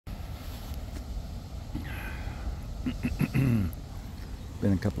Been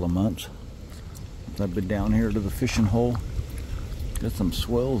a couple of months since I've been down here to the fishing hole. Got some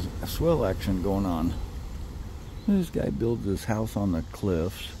swell action going on. This guy builds his house on the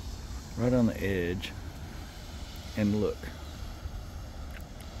cliffs, right on the edge. And look,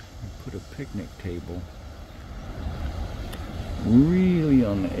 I put a picnic table really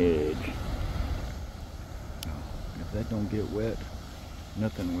on the edge. If that don't get wet,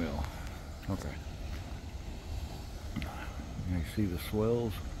 nothing will. Okay. You see the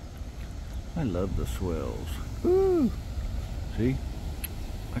swells? I love the swells. Woo! See?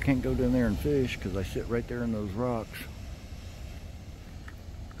 I can't go down there and fish because I sit right there in those rocks.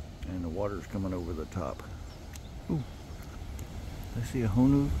 And the water's coming over the top. Ooh. I see a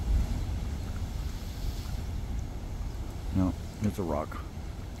honu. No, it's a rock.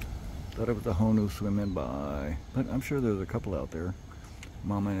 Thought it was a honu swimming by. But I'm sure there's a couple out there.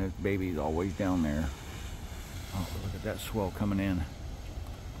 Mama and his baby's always down there. Oh, look at that swell coming in.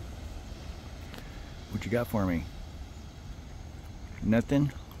 What you got for me?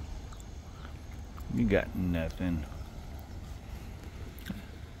 Nothing? You got nothing.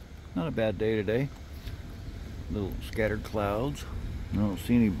 Not a bad day today. Little scattered clouds. I don't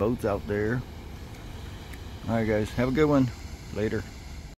see any boats out there. Alright guys, have a good one. Later.